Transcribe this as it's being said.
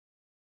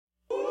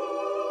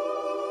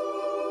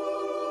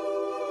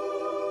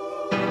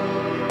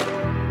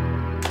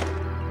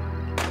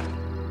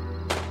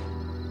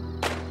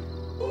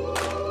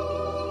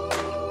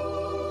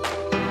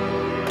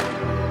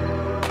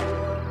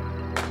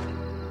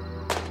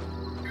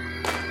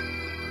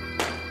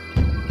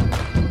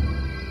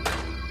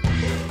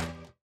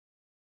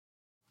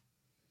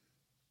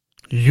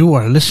You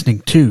are listening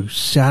to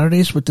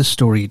Saturdays with the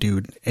Story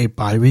Dude, a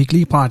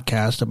bi-weekly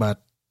podcast about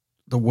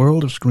the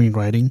world of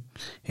screenwriting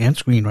and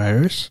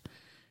screenwriters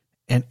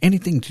and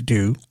anything to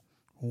do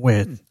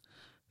with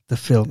the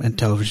film and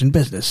television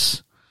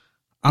business.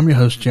 I'm your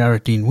host,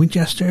 Jared Dean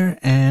Winchester,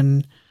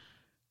 and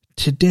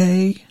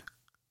today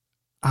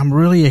I'm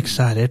really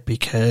excited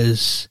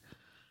because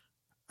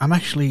I'm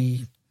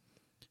actually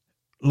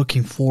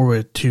looking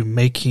forward to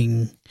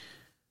making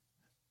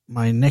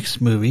my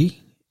next movie.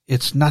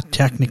 It's not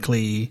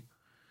technically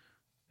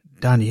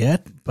done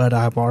yet, but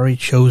I've already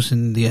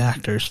chosen the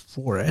actors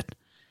for it.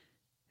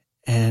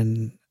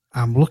 And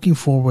I'm looking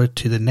forward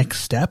to the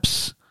next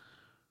steps,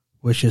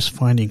 which is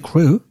finding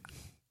crew.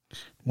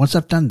 Once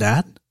I've done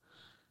that,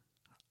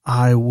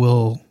 I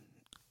will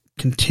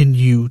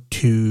continue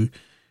to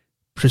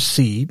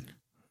proceed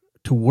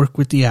to work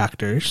with the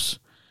actors,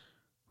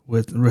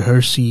 with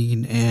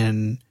rehearsing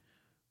and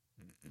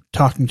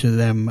talking to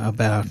them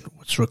about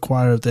what's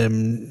required of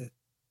them,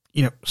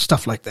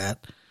 stuff like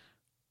that,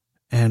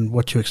 and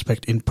what to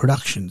expect in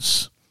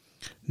productions.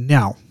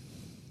 Now,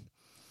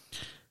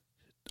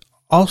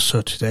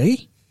 also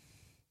today,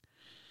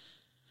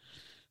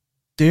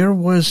 there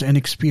was an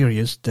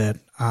experience that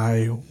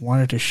I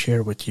wanted to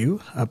share with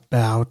you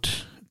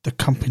about the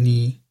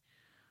company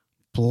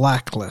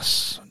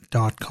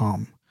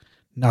Blacklist.com.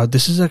 Now,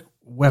 this is a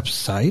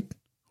website,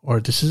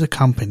 or this is a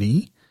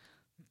company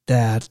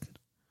that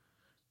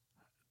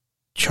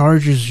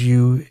charges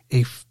you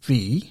a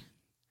fee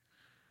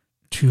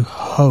to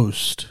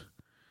host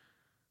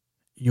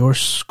your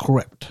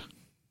script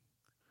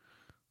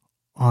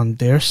on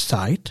their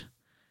site.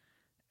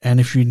 And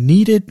if you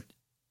needed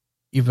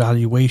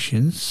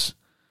evaluations,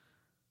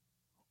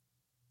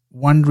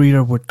 one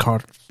reader would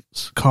cost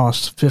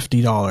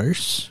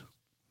 $50.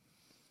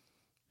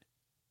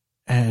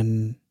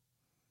 And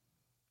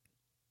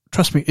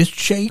trust me, it's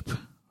cheap,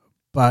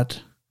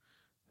 but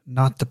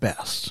not the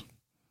best.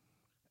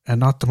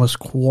 And not the most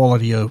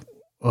quality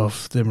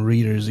of them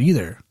readers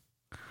either.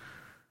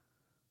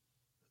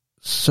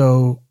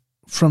 So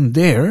from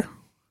there,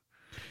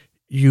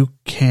 you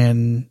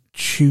can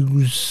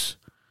choose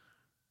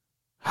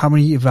how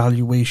many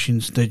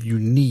evaluations that you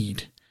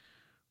need.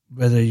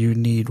 Whether you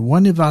need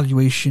one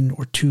evaluation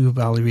or two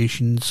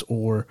evaluations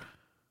or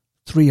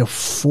 3 or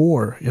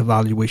 4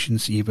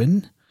 evaluations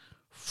even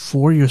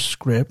for your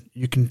script,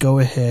 you can go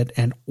ahead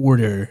and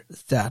order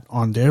that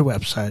on their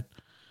website.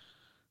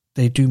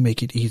 They do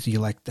make it easy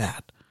like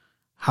that.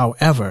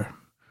 However,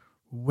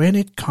 when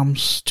it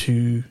comes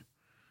to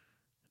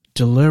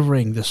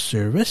delivering the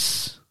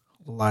service,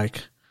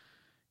 like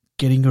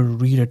getting a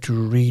reader to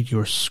read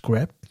your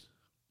script,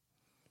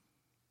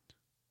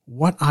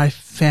 what I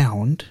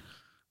found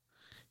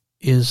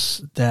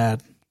is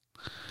that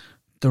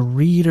the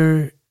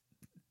reader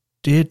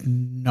did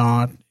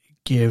not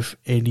give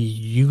any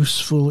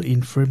useful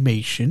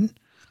information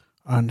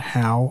on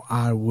how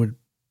I would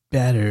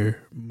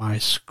better my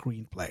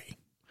screenplay,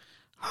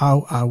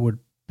 how I would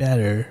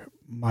better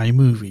my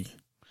movie,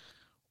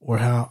 or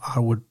how I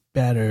would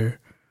better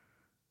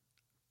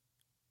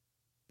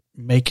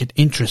make it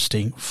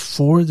interesting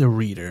for the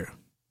reader.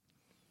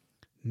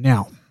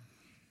 Now,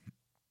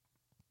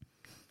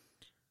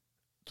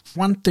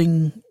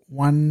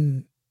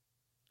 one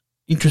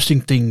interesting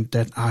thing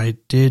that I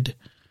did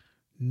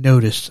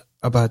notice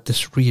about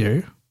this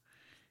reader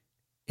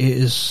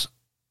is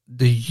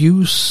the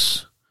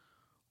use,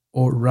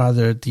 or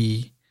rather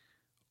the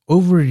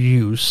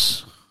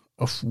overuse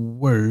of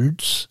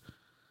words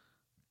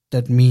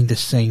that mean the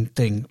same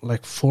thing.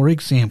 Like, for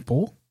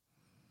example,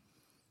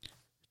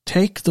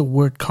 take the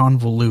word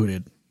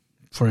convoluted,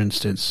 for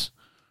instance,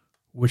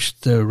 which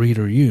the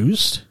reader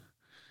used.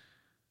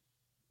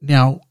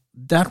 Now,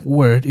 that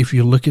word, if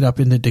you look it up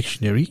in the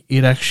dictionary,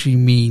 it actually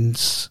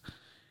means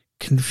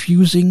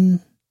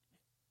confusing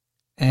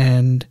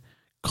and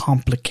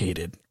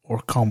complicated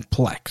or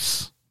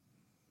complex.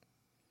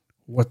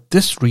 What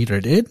this reader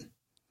did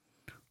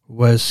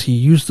was he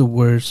used the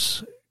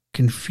words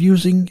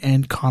confusing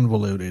and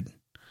convoluted.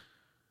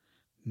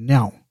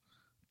 Now,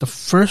 the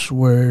first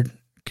word,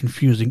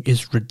 confusing,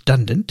 is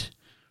redundant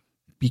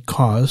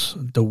because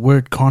the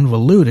word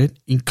convoluted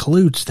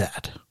includes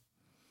that.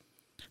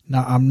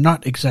 Now, I'm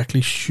not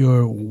exactly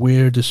sure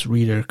where this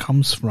reader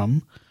comes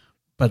from,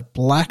 but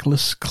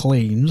Blacklist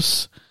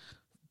claims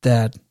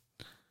that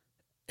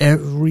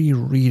every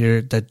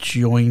reader that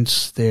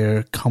joins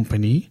their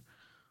company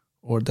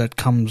or that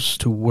comes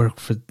to work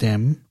for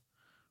them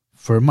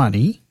for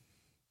money,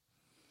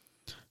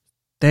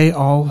 they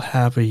all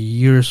have a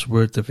year's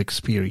worth of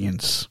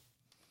experience.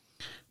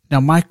 Now,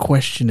 my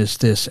question is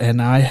this,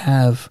 and I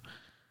have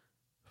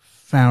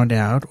found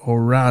out,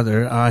 or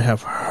rather, I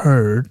have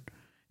heard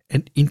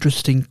an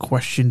interesting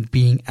question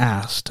being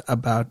asked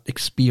about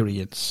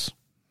experience.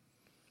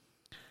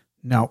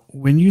 Now,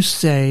 when you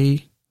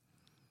say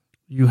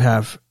you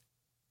have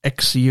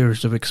X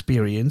years of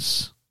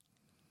experience,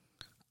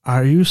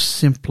 are you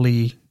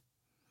simply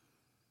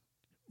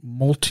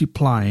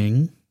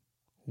multiplying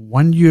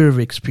 1 year of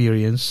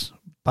experience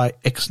by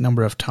X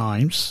number of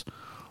times,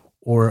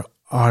 or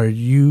are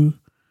you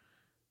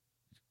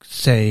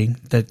saying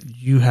that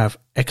you have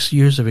X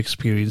years of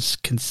experience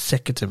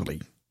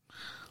consecutively?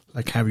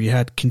 Like, have you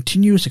had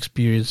continuous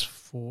experience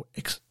for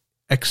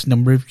X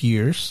number of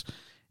years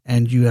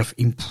and you have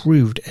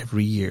improved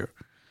every year?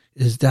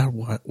 Is that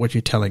what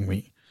you're telling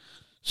me?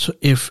 So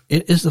if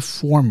it is the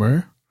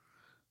former,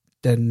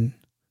 then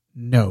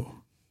no.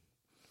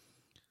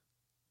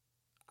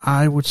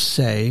 I would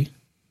say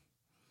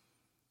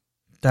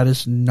that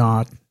is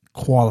not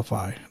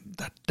qualify.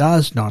 That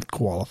does not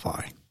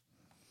qualify.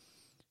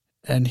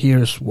 And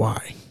here's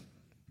why.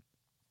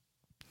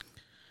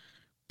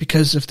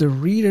 Because if the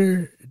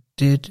reader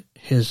did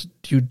his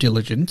due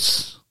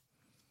diligence,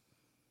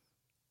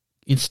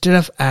 instead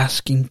of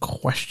asking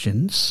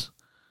questions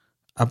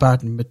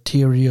about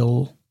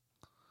material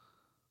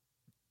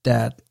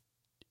that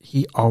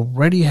he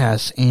already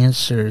has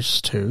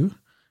answers to,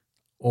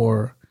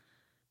 or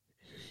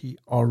he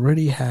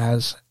already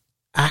has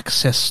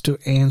access to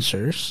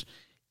answers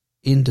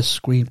in the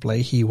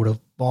screenplay, he would have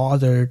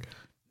bothered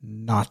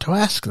not to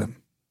ask them.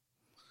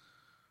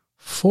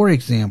 For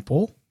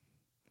example,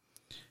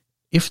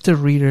 if the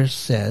reader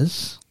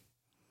says,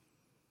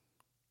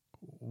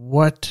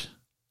 what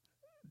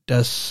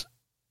does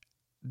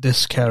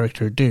this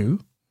character do?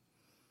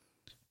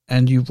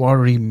 And you've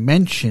already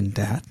mentioned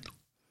that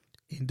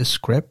in the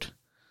script,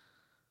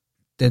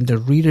 then the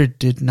reader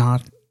did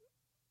not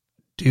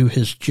do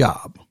his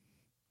job.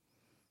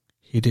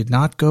 He did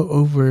not go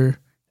over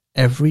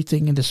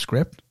everything in the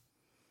script.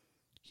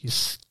 He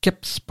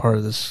skips part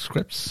of the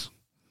scripts.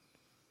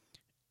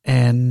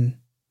 And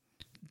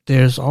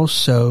there's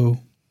also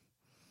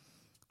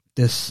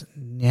this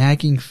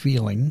nagging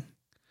feeling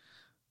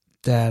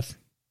that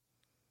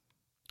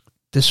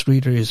this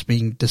reader is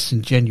being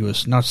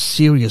disingenuous, not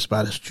serious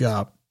about his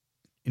job,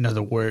 in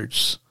other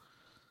words.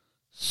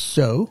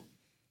 So,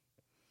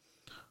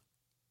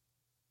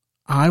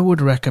 I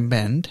would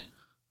recommend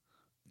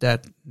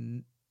that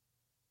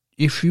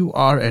if you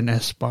are an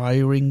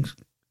aspiring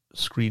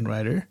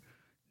screenwriter,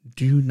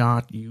 do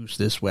not use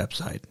this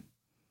website.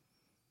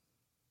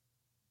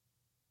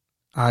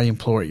 I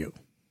implore you.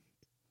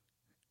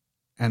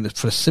 And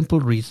for a simple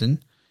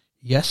reason,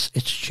 yes,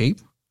 it's cheap.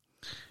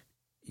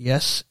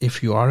 Yes,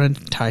 if you are in a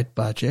tight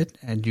budget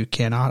and you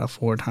cannot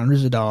afford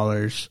hundreds of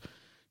dollars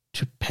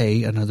to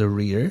pay another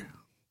reader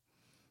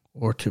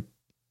or to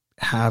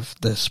have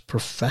this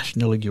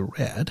professionally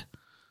read,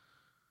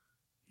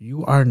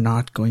 you are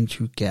not going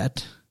to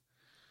get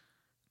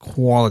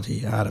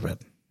quality out of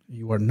it.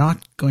 You are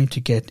not going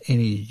to get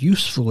any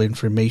useful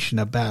information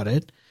about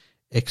it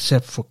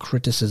except for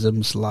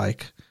criticisms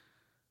like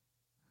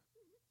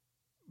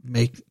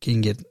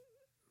making it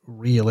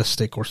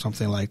realistic or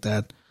something like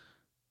that.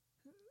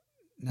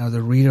 Now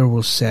the reader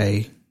will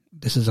say,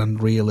 this is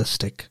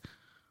unrealistic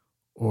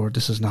or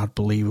this is not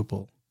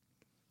believable.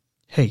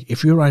 Hey,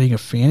 if you're writing a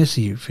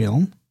fantasy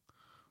film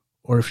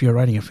or if you're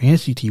writing a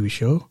fantasy TV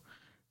show,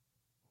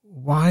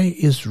 why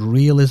is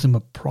realism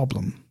a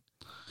problem?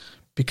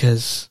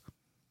 Because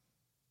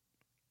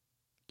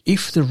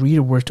if the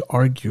reader were to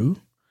argue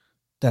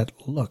that,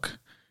 look,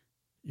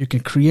 you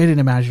can create an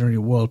imaginary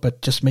world,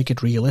 but just make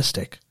it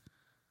realistic,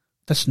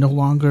 that's no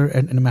longer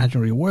an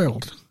imaginary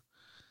world.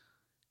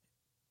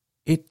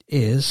 It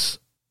is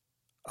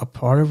a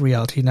part of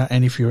reality now,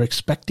 and if you're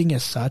expecting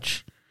as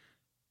such,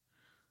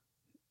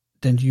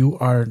 then you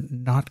are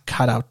not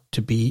cut out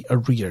to be a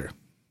reader.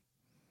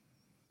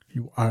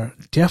 You are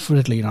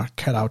definitely not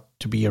cut out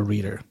to be a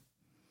reader.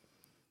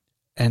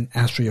 And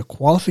as for your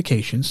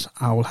qualifications,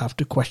 I will have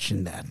to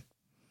question that.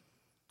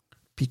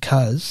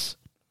 Because,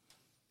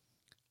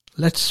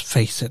 let's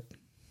face it,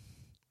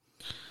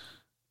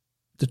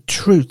 the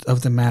truth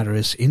of the matter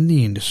is, in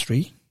the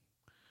industry,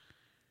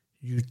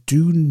 you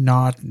do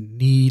not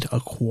need a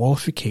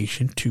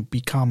qualification to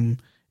become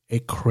a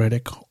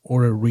critic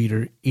or a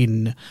reader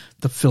in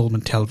the film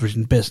and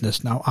television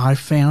business. Now, I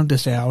found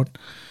this out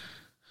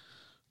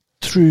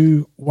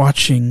through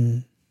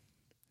watching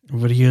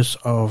videos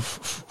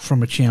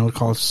from a channel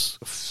called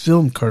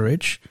Film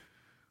Courage,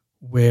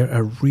 where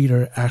a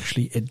reader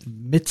actually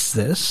admits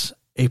this,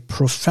 a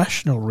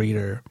professional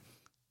reader,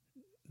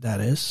 that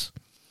is,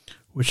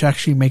 which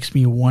actually makes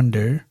me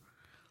wonder,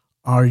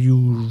 are you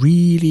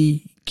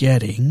really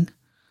getting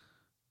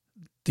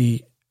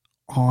the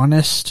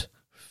honest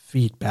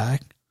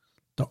feedback,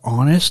 the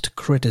honest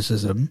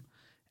criticism,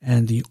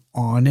 and the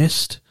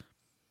honest,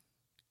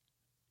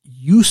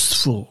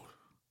 useful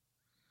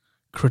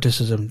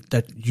criticism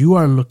that you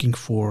are looking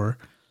for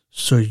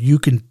so you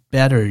can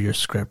better your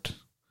script?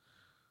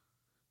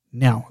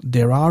 Now,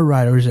 there are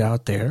writers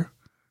out there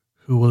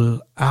who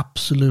will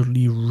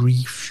absolutely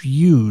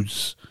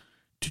refuse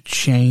to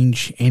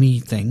change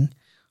anything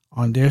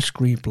on their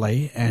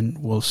screenplay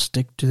and will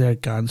stick to their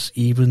guns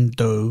even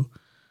though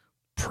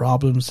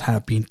problems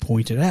have been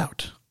pointed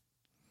out.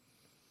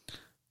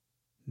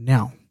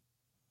 Now,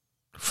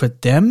 for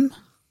them,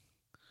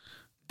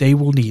 they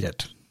will need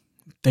it.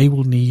 They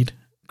will need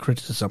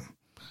criticism.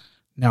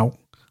 Now,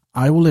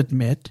 I will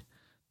admit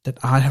that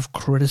I have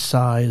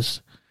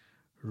criticized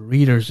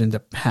readers in the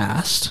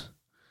past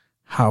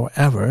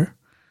However,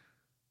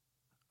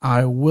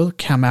 I will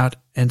come out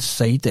and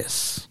say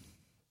this.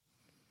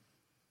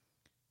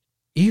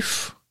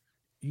 If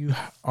you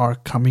are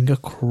coming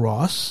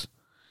across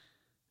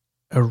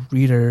a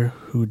reader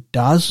who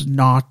does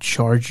not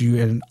charge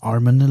you an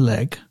arm and a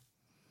leg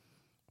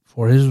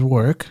for his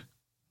work,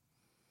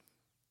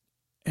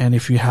 and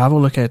if you have a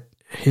look at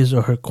his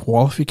or her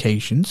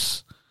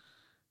qualifications,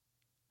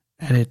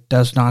 and it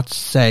does not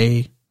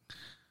say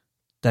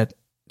that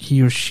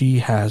he or she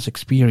has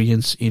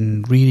experience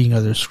in reading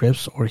other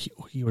scripts, or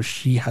he or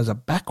she has a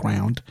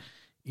background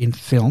in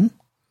film,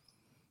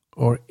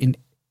 or in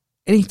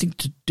anything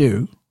to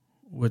do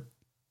with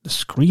the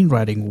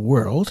screenwriting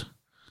world,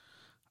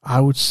 I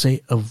would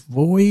say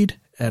avoid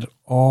at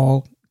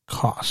all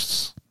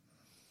costs.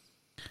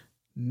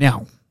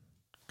 Now,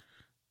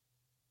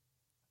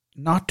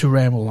 not to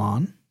ramble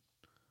on,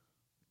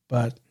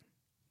 but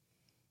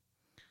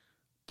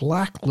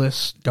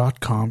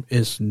blacklist.com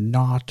is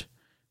not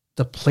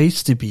the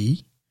place to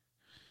be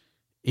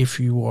if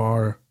you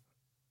are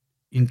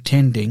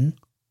intending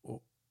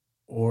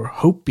or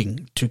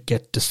hoping to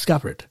get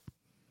discovered.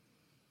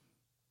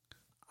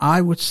 I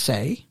would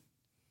say,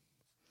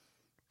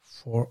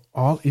 for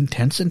all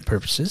intents and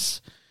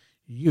purposes,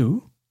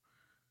 you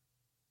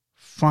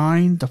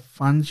find the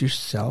funds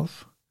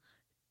yourself.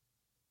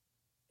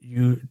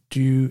 You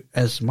do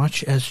as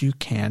much as you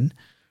can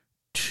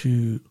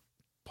to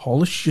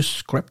polish your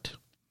script,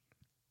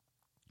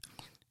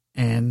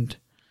 and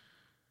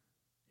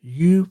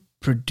you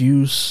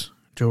produce,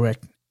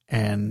 direct,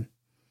 and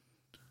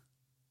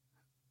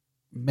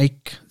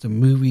make the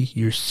movie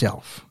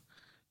yourself.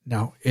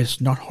 Now,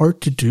 it's not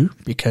hard to do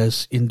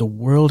because in the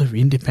world of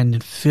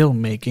independent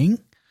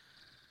filmmaking,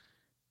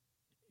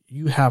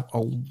 you have a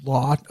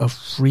lot of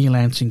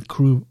freelancing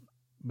crew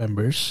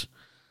members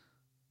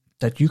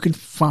that you can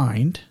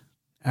find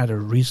at a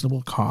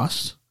reasonable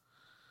cost.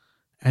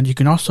 And you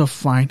can also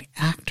find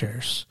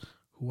actors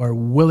who are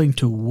willing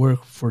to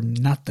work for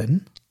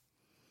nothing,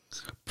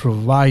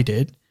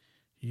 provided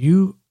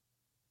you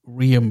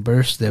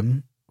reimburse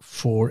them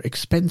for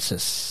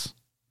expenses.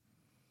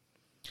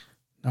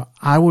 Now,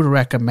 I would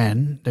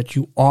recommend that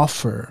you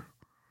offer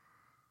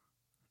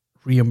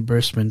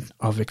reimbursement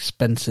of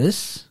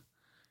expenses,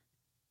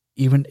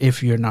 even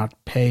if you're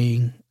not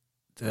paying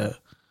the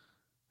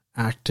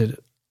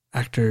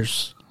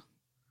actors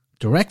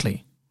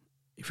directly.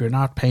 If you're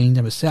not paying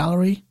them a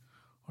salary,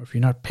 or if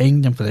you're not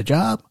paying them for the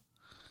job,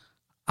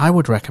 I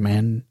would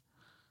recommend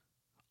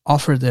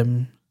offer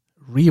them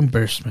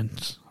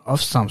reimbursements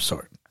of some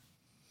sort.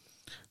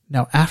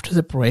 Now, after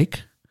the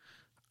break,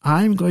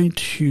 I'm going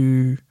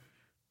to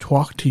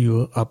talk to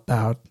you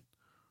about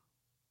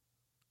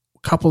a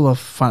couple of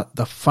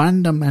the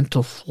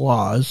fundamental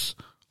flaws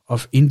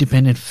of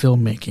independent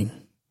filmmaking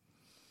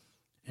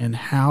and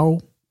how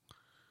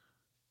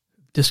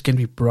this can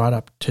be brought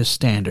up to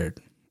standard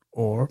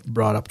or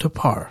brought up to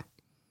par.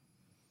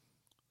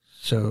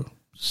 So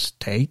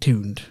stay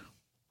tuned.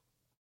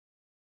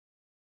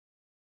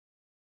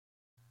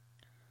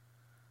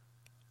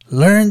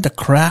 Learn the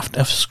craft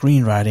of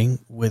screenwriting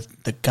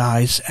with the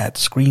guys at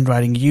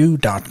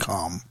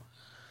screenwritingu.com.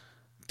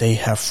 They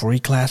have free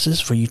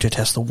classes for you to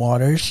test the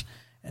waters,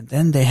 and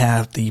then they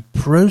have the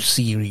Pro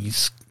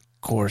Series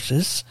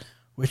courses,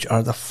 which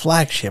are the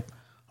flagship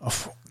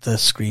of the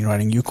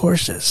Screenwriting U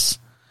courses.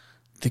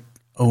 The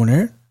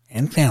owner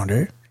and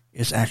founder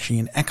is actually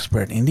an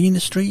expert in the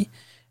industry,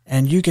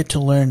 and you get to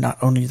learn not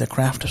only the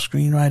craft of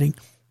screenwriting,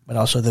 but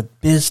also the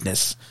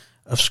business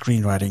of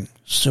screenwriting.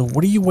 So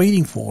what are you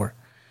waiting for?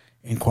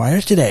 Inquire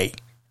today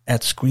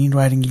at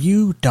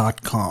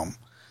screenwritingu.com.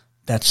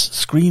 That's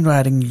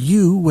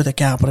screenwritingu with a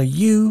capital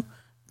U.com.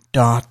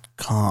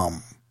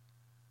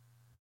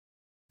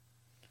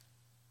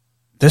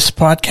 This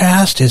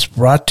podcast is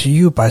brought to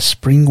you by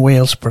Spring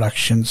Wales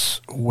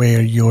Productions,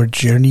 where your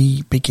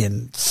journey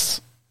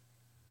begins.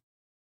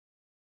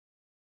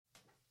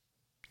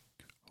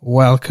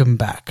 Welcome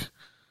back.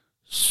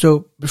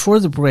 So before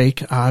the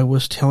break, I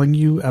was telling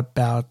you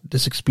about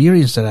this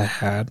experience that I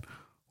had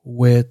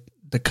with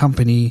the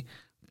company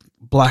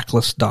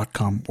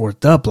Blacklist.com or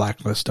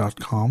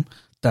theblacklist.com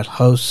that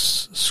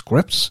hosts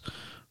scripts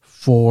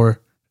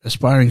for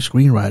aspiring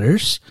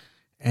screenwriters,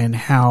 and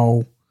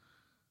how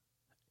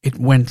it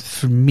went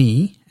for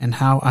me and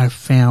how I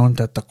found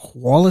that the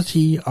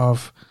quality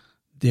of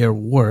their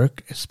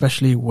work,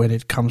 especially when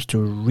it comes to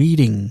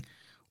reading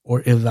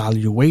or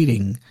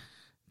evaluating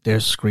their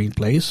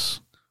screenplays,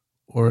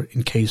 or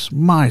in case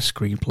my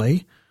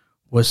screenplay,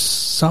 was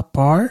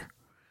subpar,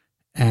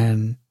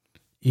 and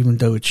even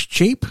though it's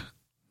cheap,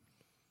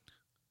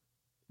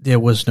 there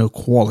was no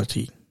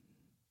quality.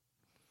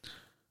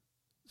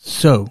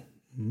 So,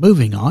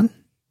 moving on.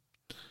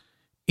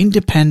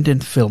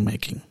 Independent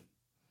filmmaking.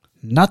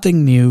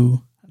 Nothing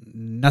new,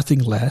 nothing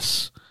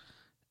less,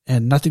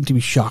 and nothing to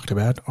be shocked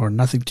about or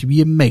nothing to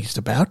be amazed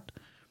about,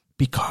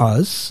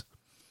 because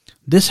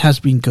this has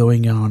been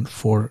going on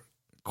for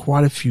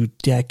quite a few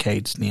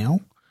decades now.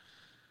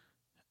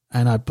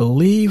 And I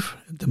believe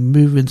the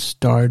movement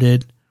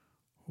started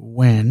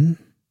when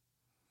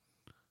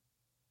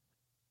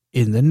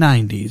in the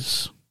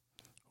 90s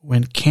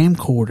when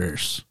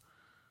camcorders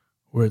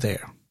were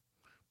there.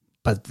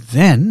 But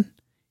then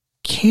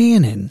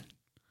Canon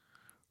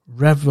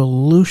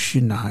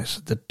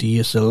revolutionized the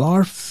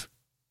DSLR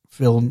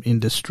film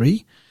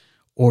industry,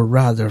 or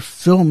rather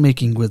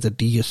filmmaking with the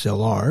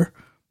DSLR,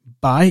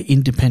 by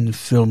independent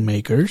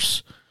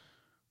filmmakers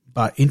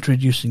by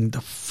introducing the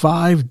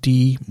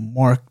 5D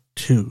Mark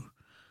II.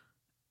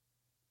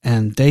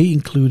 And they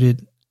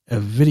included a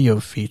video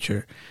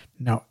feature.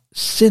 Now,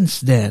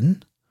 since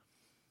then,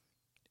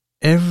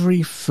 every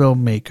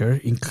filmmaker,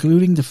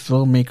 including the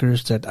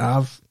filmmakers that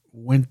I've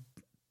went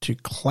to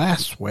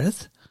class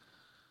with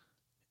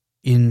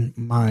in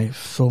my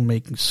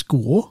filmmaking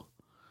school,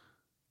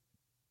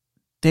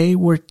 they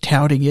were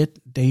touting it,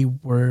 they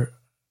were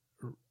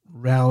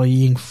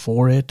rallying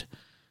for it,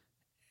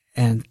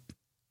 and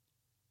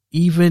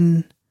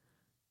even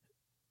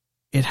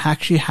it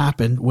actually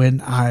happened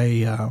when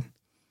I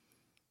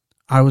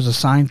was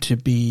assigned to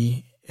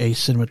be a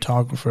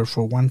cinematographer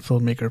for one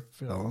filmmaker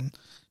film.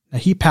 Now,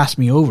 he passed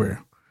me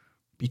over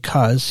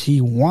because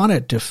he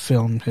wanted to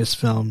film his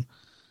film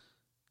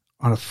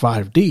on a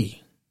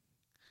 5D.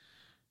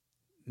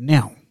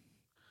 Now,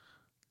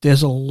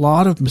 there's a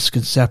lot of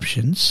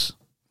misconceptions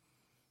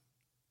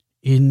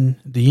in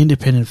the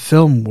independent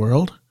film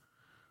world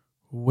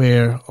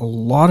where a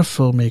lot of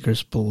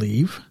filmmakers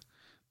believe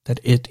that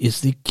it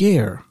is the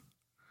gear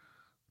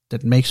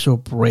that makes or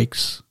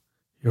breaks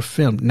your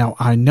film. Now,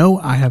 I know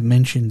I have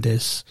mentioned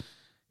this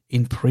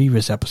in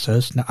previous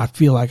episodes. Now, I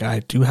feel like I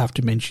do have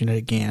to mention it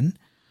again,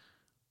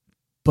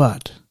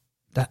 but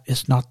that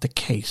is not the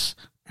case.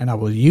 And I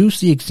will use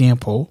the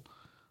example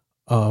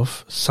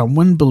of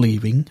someone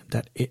believing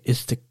that it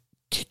is the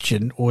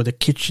kitchen or the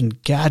kitchen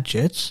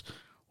gadgets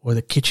or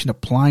the kitchen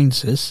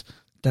appliances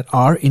that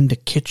are in the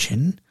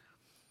kitchen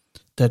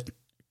that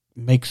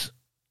makes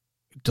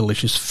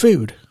delicious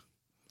food.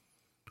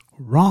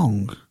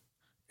 Wrong.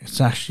 It's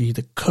actually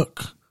the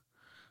cook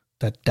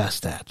that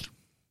does that.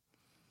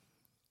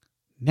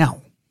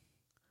 Now,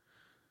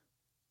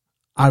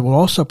 I will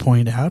also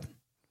point out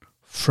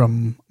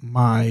from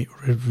my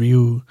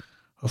review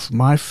of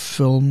my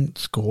film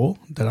school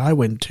that I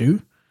went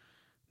to,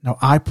 now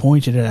I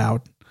pointed it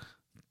out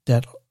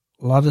that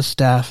a lot of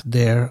staff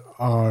there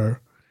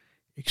are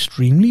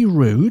extremely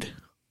rude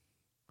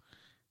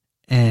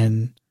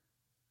and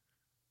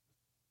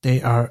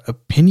they are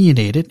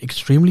opinionated,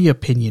 extremely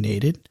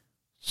opinionated,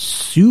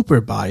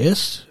 super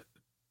biased,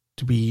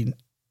 to be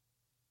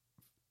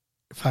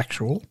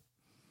factual,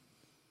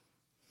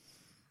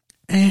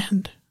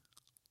 and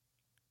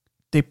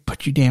they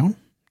put you down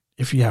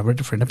if you have a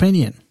different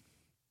opinion.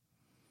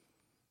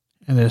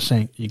 And they're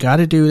saying, you got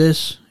to do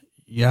this,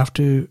 you have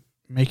to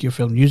make your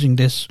film using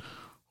this,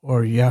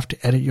 or you have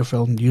to edit your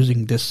film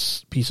using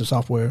this piece of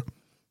software,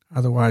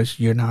 otherwise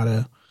you're not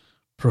a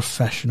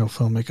professional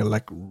filmmaker.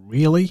 Like,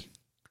 really?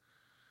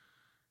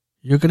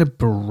 You're going to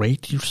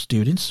berate your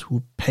students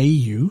who pay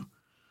you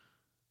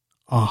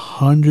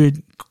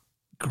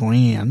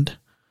 $100,000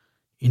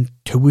 in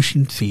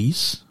tuition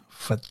fees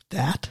for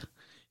that?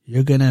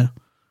 You're going to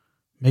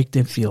make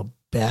them feel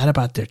bad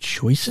about their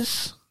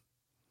choices?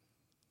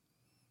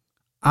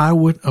 I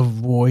would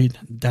avoid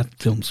that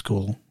film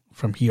school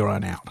from here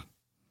on out.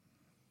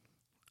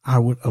 I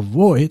would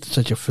avoid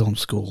such a film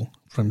school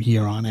from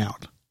here on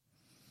out.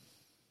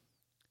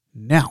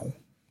 Now,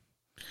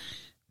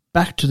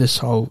 back to this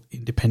whole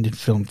independent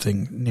film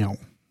thing. Now,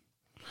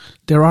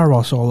 there are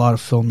also a lot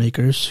of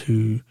filmmakers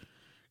who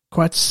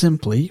quite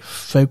simply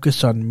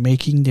focus on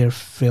making their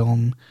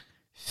film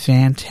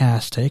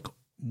fantastic,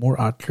 more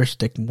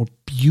artistic, more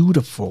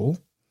beautiful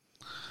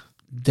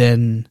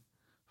than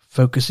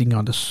focusing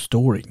on the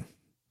story,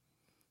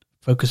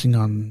 focusing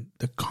on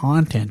the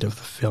content of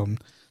the film.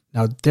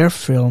 Now, their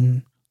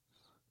film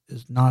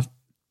is not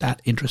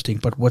that interesting,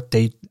 but what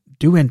they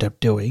do end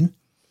up doing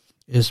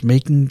is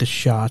making the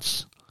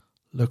shots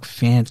look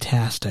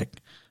fantastic.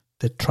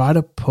 They try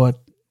to put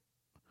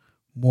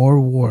more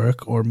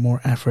work or more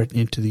effort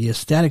into the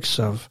aesthetics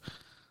of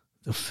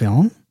the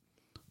film,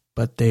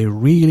 but they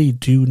really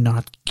do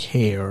not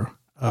care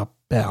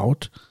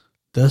about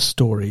the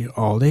story.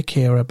 All they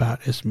care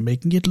about is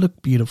making it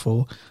look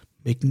beautiful,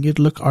 making it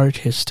look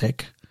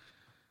artistic,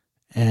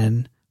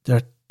 and there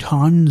are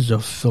tons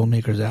of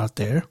filmmakers out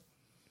there.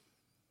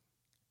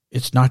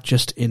 It's not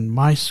just in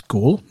my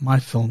school, my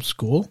film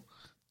school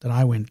that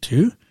I went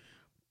to,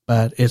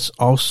 but it's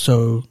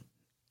also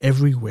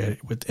everywhere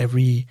with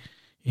every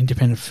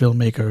independent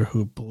filmmaker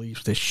who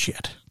believes this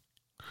shit.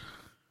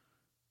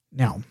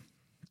 Now,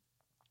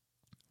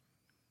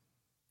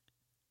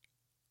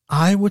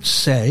 I would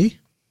say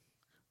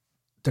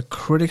the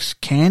critics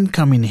can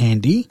come in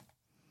handy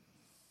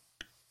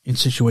in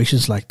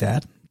situations like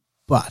that,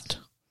 but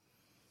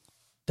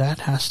that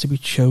has to be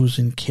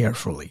chosen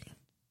carefully.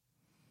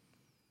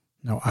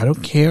 Now, I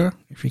don't care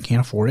if you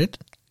can't afford it,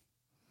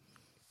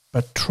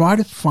 but try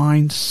to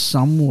find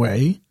some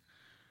way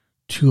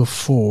to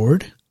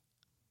afford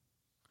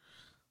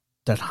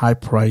that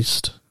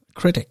high-priced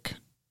critic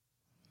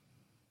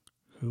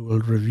who will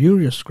review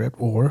your script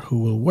or who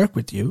will work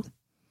with you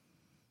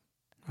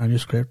on your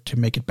script to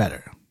make it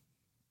better.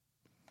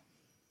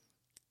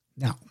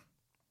 Now,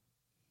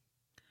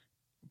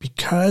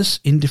 because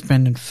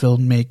independent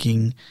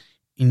filmmaking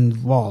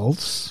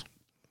involves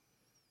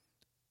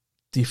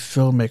the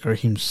filmmaker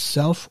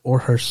himself or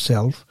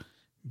herself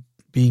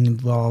being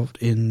involved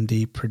in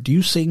the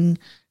producing,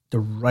 the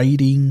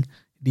writing,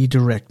 the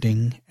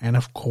directing, and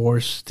of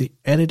course the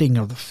editing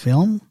of the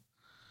film,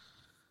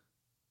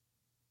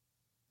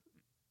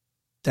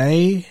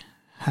 they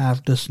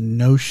have this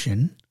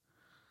notion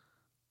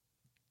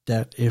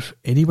that if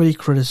anybody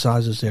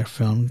criticizes their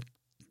film,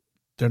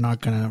 they're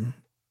not going to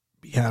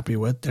be happy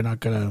with. They're not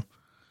going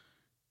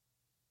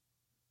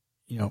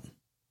to,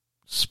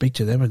 speak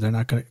to them, and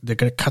they're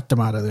going to cut them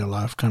out of their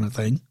life, kind of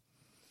thing.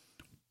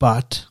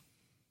 But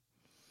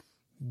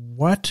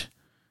what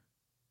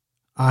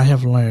I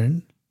have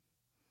learned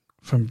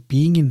from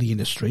being in the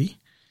industry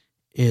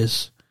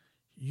is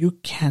you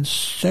can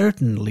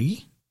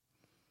certainly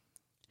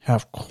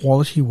have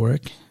quality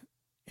work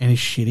and a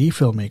shitty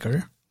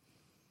filmmaker,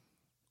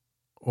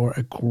 or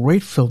a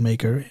great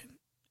filmmaker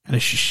and a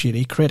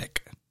shitty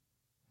critic.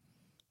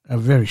 A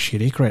very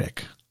shitty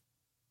critic.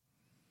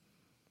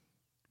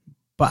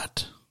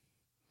 But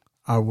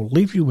I will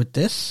leave you with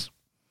this.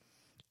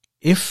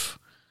 If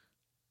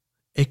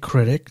a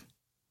critic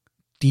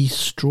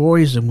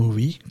destroys a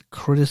movie,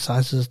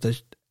 criticizes the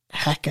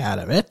heck out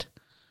of it,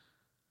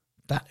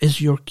 that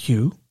is your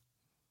cue.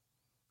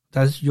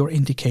 That is your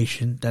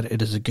indication that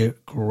it is a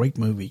great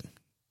movie.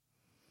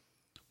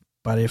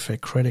 But if a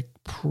critic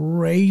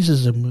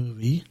praises a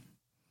movie,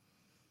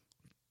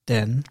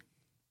 then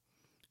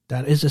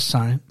that is a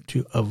sign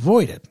to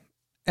avoid it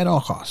at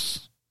all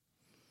costs.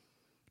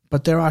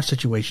 But there are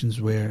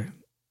situations where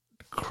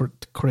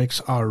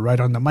critics are right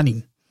on the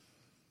money.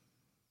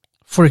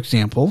 For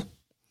example,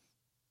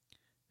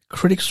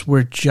 critics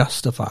were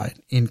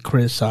justified in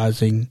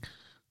criticizing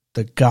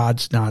the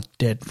God's Not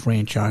Dead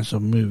franchise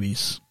of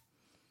movies.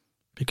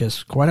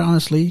 Because quite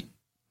honestly,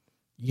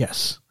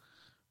 yes,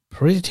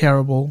 pretty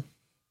terrible.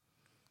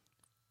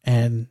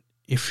 And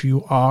if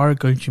you are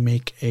going to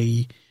make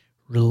a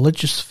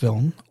religious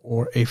film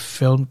or a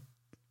film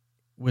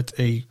with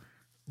a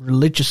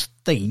religious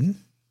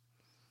theme,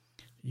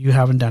 you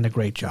haven't done a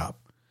great job.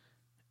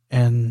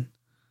 And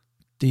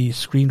the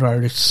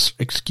screenwriter's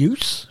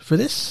excuse for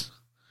this?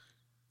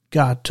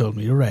 God told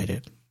me to write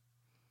it.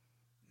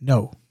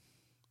 No.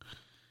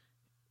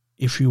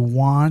 If you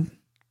want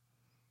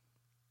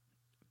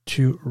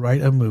to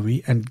write a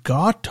movie and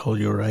God told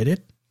you to write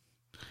it,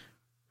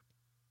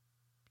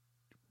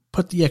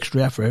 put the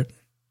extra effort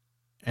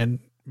and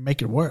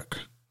make it work.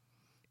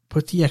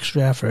 Put the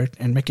extra effort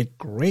and make it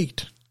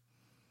great.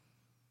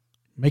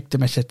 Make the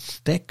message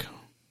stick.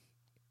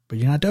 But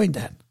you're not doing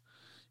that.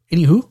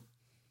 Anywho,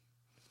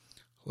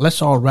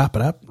 let's all wrap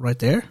it up right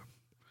there.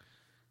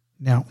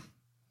 Now,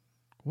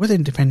 with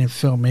independent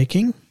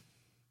filmmaking,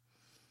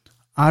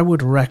 I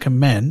would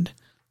recommend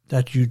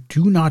that you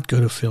do not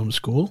go to film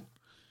school.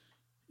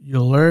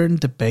 You learn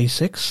the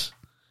basics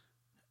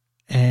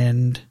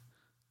and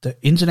the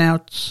ins and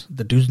outs,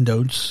 the do's and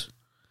don'ts,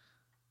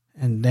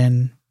 and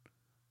then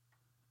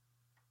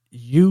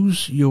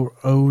use your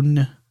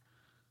own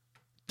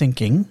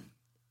thinking,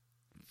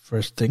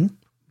 first thing,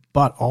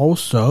 but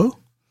also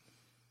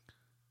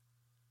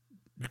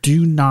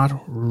do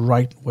not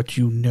write what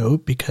you know,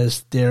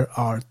 because there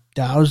are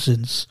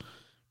thousands,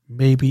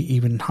 maybe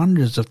even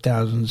hundreds of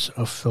thousands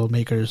of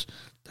filmmakers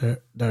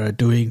that are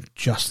doing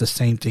just the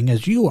same thing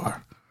as you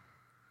are.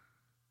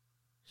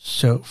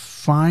 So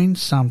find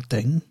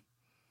something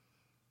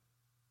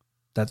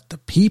that the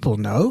people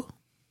know,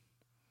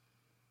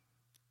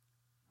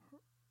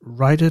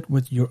 write it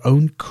with your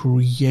own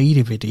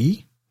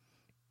creativity,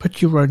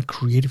 put your own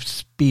creative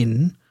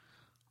spin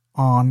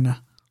on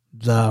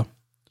the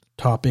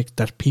topic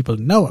that people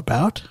know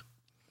about,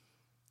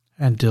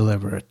 and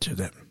deliver it to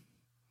them.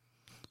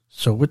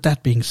 So with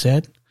that being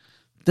said,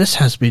 this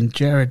has been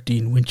Jared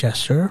Dean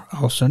Winchester,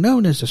 also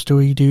known as the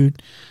Story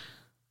Dude.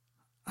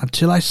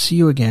 Until I see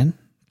you again,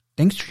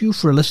 thanks to you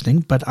for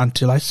listening, but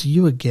until I see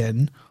you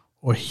again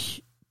or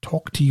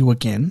talk to you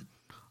again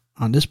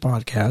on this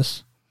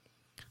podcast,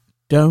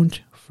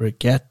 don't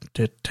forget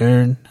to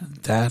turn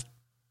that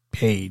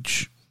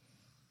page.